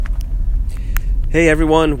Hey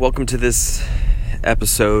everyone, welcome to this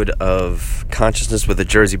episode of Consciousness with a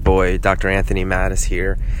Jersey Boy. Dr. Anthony Mattis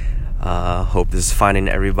here. Hope this is finding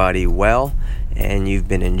everybody well and you've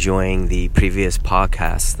been enjoying the previous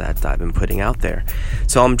podcasts that I've been putting out there.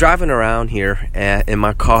 So I'm driving around here in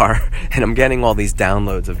my car and I'm getting all these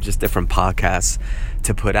downloads of just different podcasts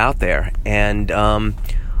to put out there. And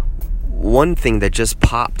one thing that just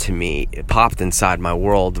popped inside my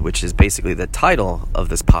world, which is basically the title of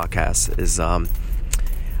this podcast, is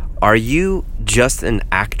are you just an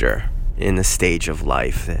actor in the stage of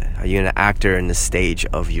life? Are you an actor in the stage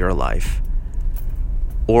of your life?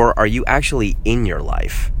 Or are you actually in your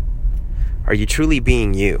life? Are you truly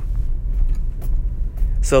being you?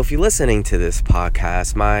 So if you're listening to this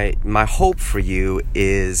podcast, my hope for you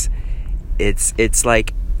is it's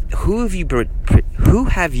like, who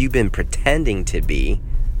have you been pretending to be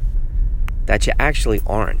that you actually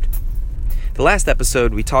aren't? The last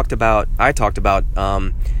episode I talked about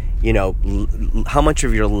how much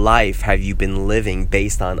of your life have you been living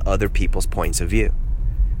based on other people's points of view?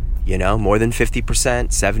 More than 50%,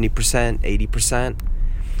 70%, 80%.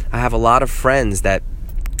 I have a lot of friends that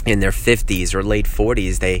in their 50s or late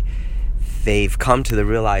 40s, they've come to the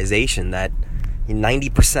realization that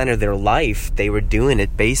 90% of their life, they were doing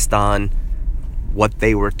it based on what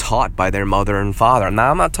they were taught by their mother and father.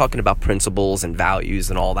 Now, I'm not talking about principles and values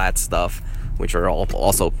and all that stuff, which are all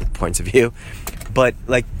also points of view, but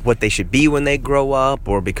like what they should be when they grow up,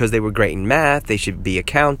 or because they were great in math, they should be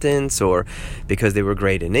accountants, or because they were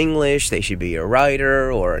great in English, they should be a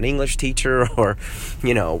writer or an English teacher, or,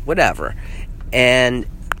 whatever. And,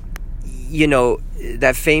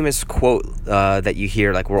 that famous quote that you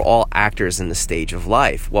hear, like, we're all actors in the stage of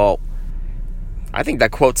life. Well, I think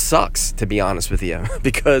that quote sucks, to be honest with you,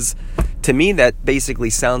 because to me that basically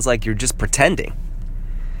sounds like you're just pretending.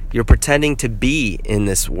 You're pretending to be in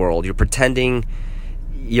this world. You're pretending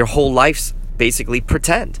your whole life's basically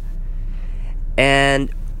pretend. And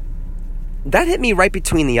that hit me right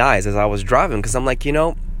between the eyes as I was driving, because I'm like,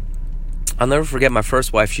 I'll never forget my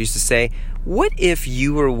first wife. She used to say, what if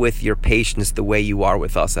you were with your patients the way you are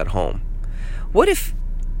with us at home? What if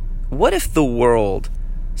the world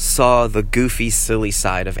saw the goofy, silly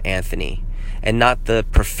side of Anthony and not the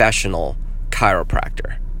professional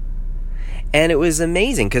chiropractor? And it was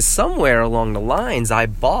amazing because somewhere along the lines I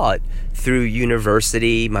bought through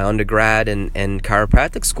university, my undergrad and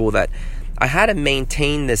chiropractic school, that I had to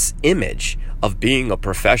maintain this image of being a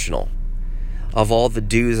professional, of all the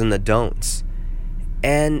do's and the don'ts.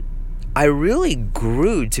 And I really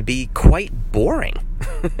grew to be quite boring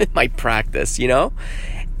in my practice,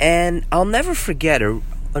 And I'll never forget an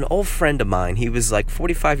old friend of mine. He was like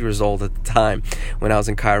 45 years old at the time when I was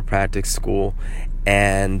in chiropractic school.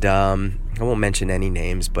 And I won't mention any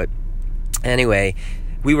names, but anyway,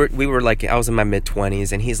 we were like, I was in my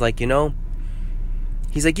mid-20s, and he's like, you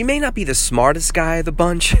may not be the smartest guy of the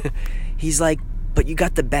bunch. He's like, but you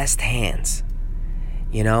got the best hands,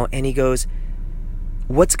 and he goes,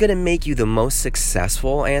 what's going to make you the most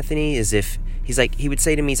successful, Anthony, is if, he would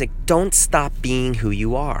say to me, he's like, don't stop being who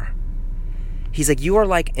you are. He's like, you are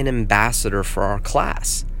like an ambassador for our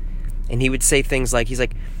class. And he would say things like,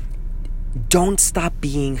 don't stop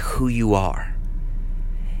being who you are.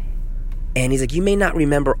 And he's like, you may not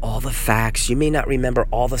remember all the facts, you may not remember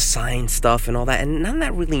all the science stuff and all that, and none of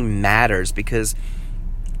that really matters because,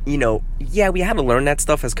 we had to learn that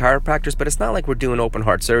stuff as chiropractors, but it's not like we're doing open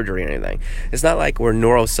heart surgery or anything. It's not like we're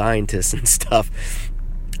neuroscientists and stuff,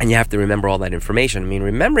 and you have to remember all that information. I mean,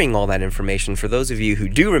 remembering all that information, for those of you who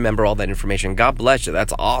do remember all that information, God bless you,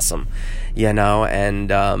 that's awesome, and,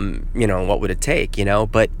 what would it take,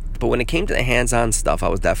 But when it came to the hands-on stuff, I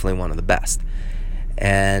was definitely one of the best.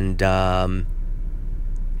 And, I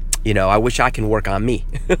wish I can work on me.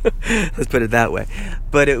 Let's put it that way.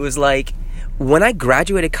 But it was like, when I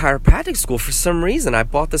graduated chiropractic school, for some reason, I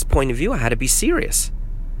bought this point of view. I had to be serious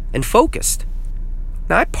and focused.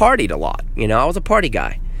 Now, I partied a lot. I was a party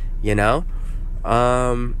guy,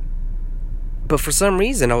 But for some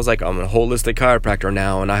reason, I was like, I'm a holistic chiropractor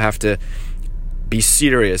now, and I have to be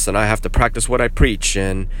serious, and I have to practice what I preach,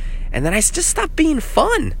 and then I just stopped being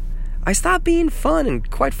fun.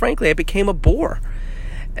 And quite frankly, I became a bore,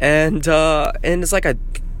 and it's like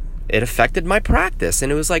it affected my practice,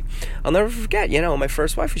 and it was like, I'll never forget, my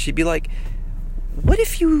first wife, she'd be like, what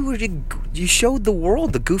if you showed the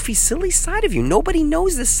world the goofy, silly side of you? Nobody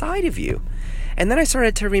knows this side of you. And then I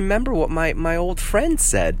started to remember what my old friend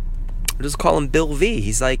said. I'll just call him Bill V.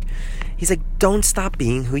 He's like, don't stop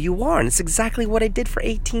being who you are. And it's exactly what I did for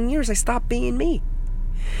 18 years. I stopped being me.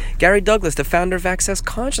 Gary Douglas, the founder of Access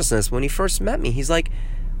Consciousness, when he first met me, he's like,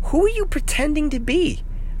 who are you pretending to be?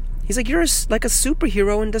 He's like, you're like a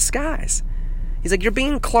superhero in disguise. He's like, you're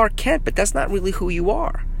being Clark Kent, but that's not really who you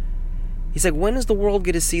are. He's like, when is the world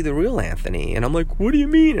going to see the real Anthony? And I'm like, what do you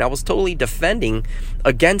mean? And I was totally defending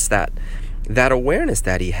against that awareness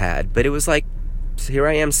that he had. But it was like, here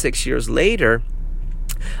I am 6 years later.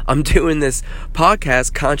 I'm doing this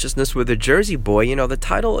podcast, Consciousness with a Jersey Boy. You know, the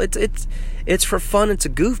title, it's for fun, it's a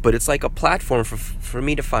goof, but it's like a platform for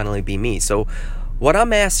me to finally be me. So what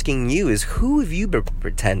I'm asking you is, who have you been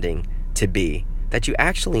pretending to be that you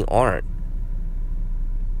actually aren't?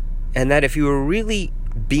 And that if you were really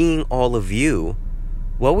being all of you,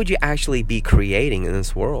 what would you actually be creating in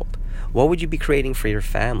this world? What would you be creating for your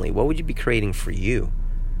family? What would you be creating for you?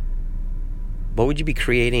 What would you be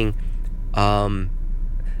creating?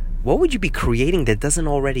 What would you be creating that doesn't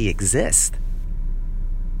already exist?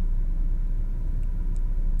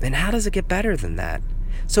 And how does it get better than that?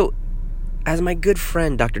 So, as my good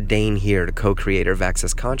friend Dr. Dane here, the co-creator of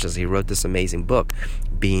Access Consciousness, he wrote this amazing book,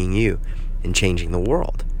 Being You and Changing the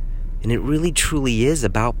World. And it really truly is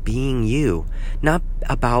about being you, not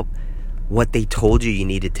about what they told you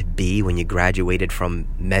needed to be when you graduated from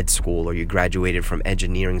med school, or you graduated from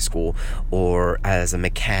engineering school, or as a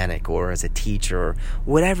mechanic, or as a teacher, or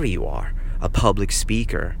whatever you are, a public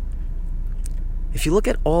speaker. If you look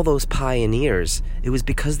at all those pioneers, it was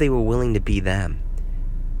because they were willing to be them.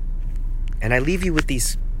 And I leave you with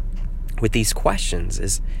these questions: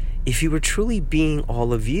 is, if you were truly being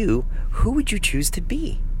all of you, who would you choose to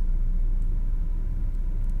be?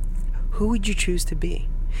 Who would you choose to be?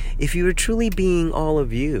 If you were truly being all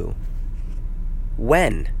of you,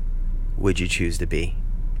 when would you choose to be?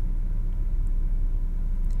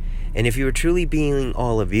 And if you were truly being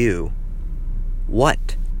all of you,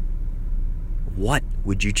 what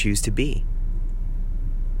would you choose to be?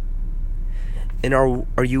 And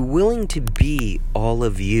are you willing to be all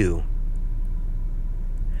of you,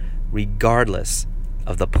 regardless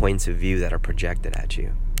of the points of view that are projected at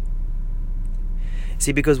you?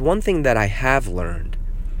 See, because one thing that I have learned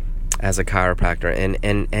as a chiropractor, and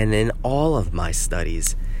in all of my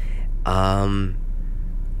studies, when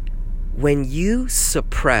you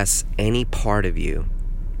suppress any part of you,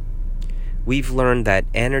 we've learned that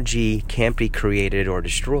energy can't be created or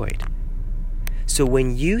destroyed. So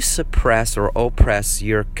when you suppress or oppress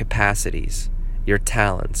your capacities, your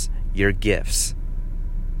talents, your gifts,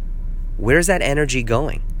 where's that energy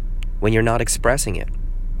going when you're not expressing it?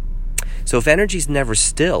 So if energy's never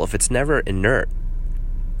still, if it's never inert,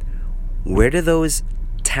 where do those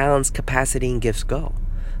talents, capacity, and gifts go?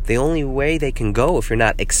 The only way they can go, if you're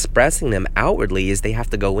not expressing them outwardly, is they have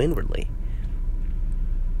to go inwardly.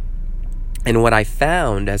 And what I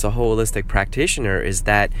found as a holistic practitioner is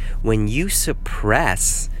that when you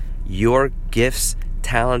suppress your gifts,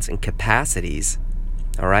 talents, and capacities,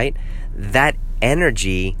 all right, that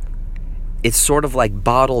energy, it's sort of like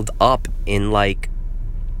bottled up in like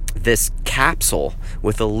this capsule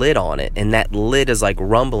with a lid on it, and that lid is like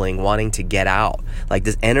rumbling, wanting to get out. Like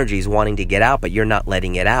this energy is wanting to get out, but you're not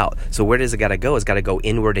letting it out. So where does it got to go? It's got to go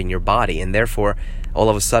inward in your body, and therefore all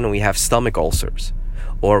of a sudden we have stomach ulcers,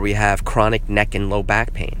 or we have chronic neck and low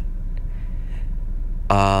back pain.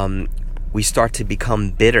 We start to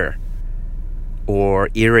become bitter or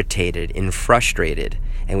irritated and frustrated,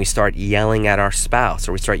 and we start yelling at our spouse,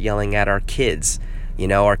 or we start yelling at our kids. You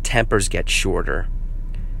know, our tempers get shorter.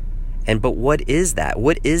 But what is that?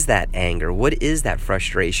 What is that anger? What is that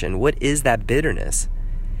frustration? What is that bitterness?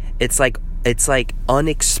 It's like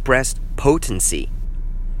unexpressed potency.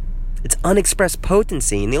 It's unexpressed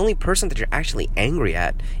potency, and the only person that you're actually angry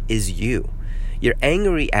at is you. You're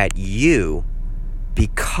angry at you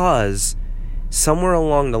because somewhere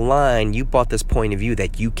along the line you bought this point of view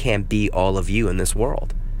that you can't be all of you in this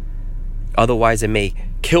world. Otherwise it may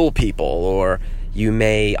kill people, or you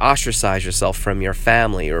may ostracize yourself from your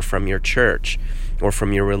family, or from your church, or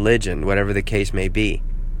from your religion, whatever the case may be.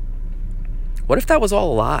 What if that was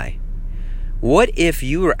all a lie? What if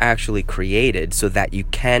you were actually created so that you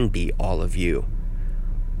can be all of you?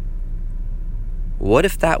 What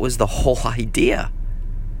if that was the whole idea?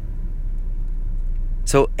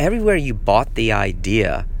 So everywhere you bought the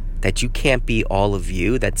idea that you can't be all of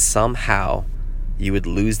you, that somehow you would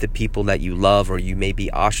lose the people that you love, or you may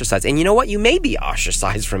be ostracized. And you know what? You may be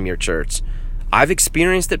ostracized from your church. I've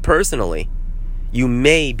experienced it personally. You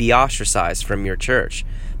may be ostracized from your church.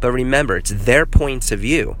 But remember, it's their points of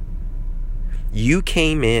view. You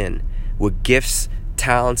came in with gifts,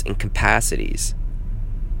 talents, and capacities.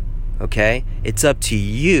 Okay? It's up to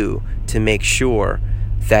you to make sure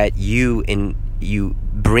that you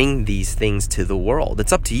bring these things to the world.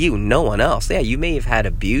 It's up to you, no one else. Yeah, you may have had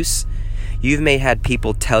abuse. You may have had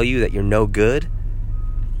people tell you that you're no good.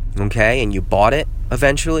 Okay? And you bought it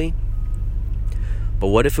eventually. But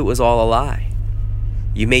what if it was all a lie?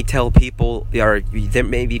 You may tell people, or there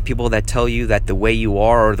may be people that tell you that the way you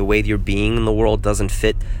are or the way you're being in the world doesn't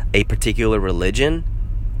fit a particular religion.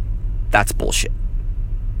 That's bullshit.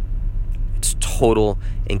 It's total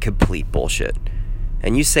and complete bullshit.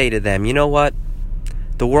 And you say to them, you know what?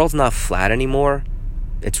 The world's not flat anymore.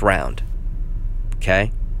 It's round.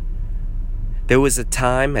 Okay? There was a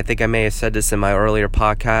time, I think I may have said this in my earlier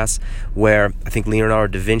podcast, where I think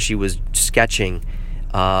Leonardo da Vinci was sketching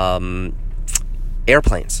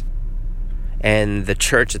airplanes. And the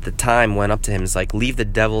church at the time went up to him and was like, leave the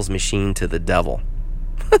devil's machine to the devil.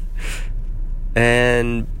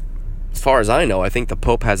 And as far as I know, I think the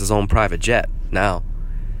Pope has his own private jet now.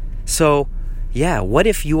 So, yeah, what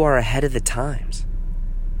if you are ahead of the times?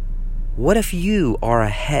 What if you are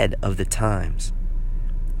ahead of the times?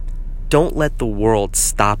 Don't let the world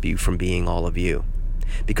stop you from being all of you.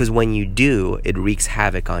 Because when you do, it wreaks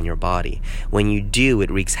havoc on your body. When you do,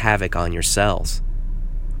 it wreaks havoc on your cells.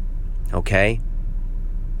 Okay?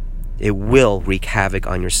 It will wreak havoc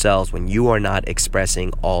on your cells when you are not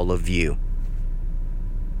expressing all of you.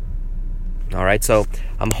 Alright, so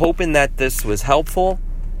I'm hoping that this was helpful.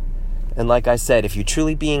 And like I said, if you're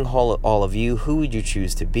truly being all of you, who would you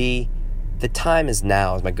choose to be? The time is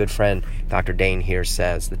now, as my good friend Dr. Dane here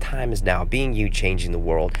says. The time is now. Being you, changing the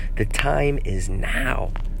world. The time is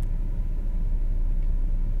now.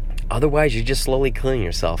 Otherwise, you're just slowly killing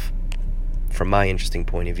yourself, from my interesting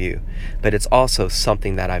point of view. But it's also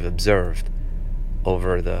something that I've observed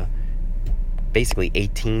over the basically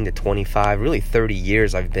 18 to 25, really 30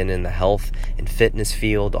 years I've been in the health and fitness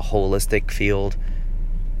field, the holistic field,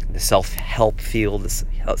 the self-help field,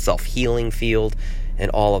 the self-healing field, and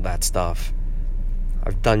all of that stuff.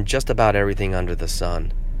 I've done just about everything under the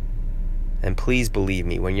sun. And please believe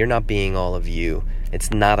me, when you're not being all of you, it's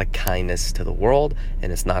not a kindness to the world,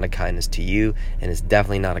 and it's not a kindness to you, and it's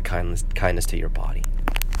definitely not a kindness to your body.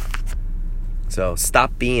 So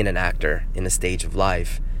stop being an actor in a stage of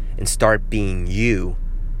life and start being you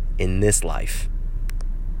in this life.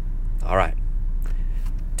 All right.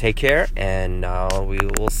 Take care, and we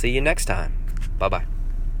will see you next time. Bye-bye.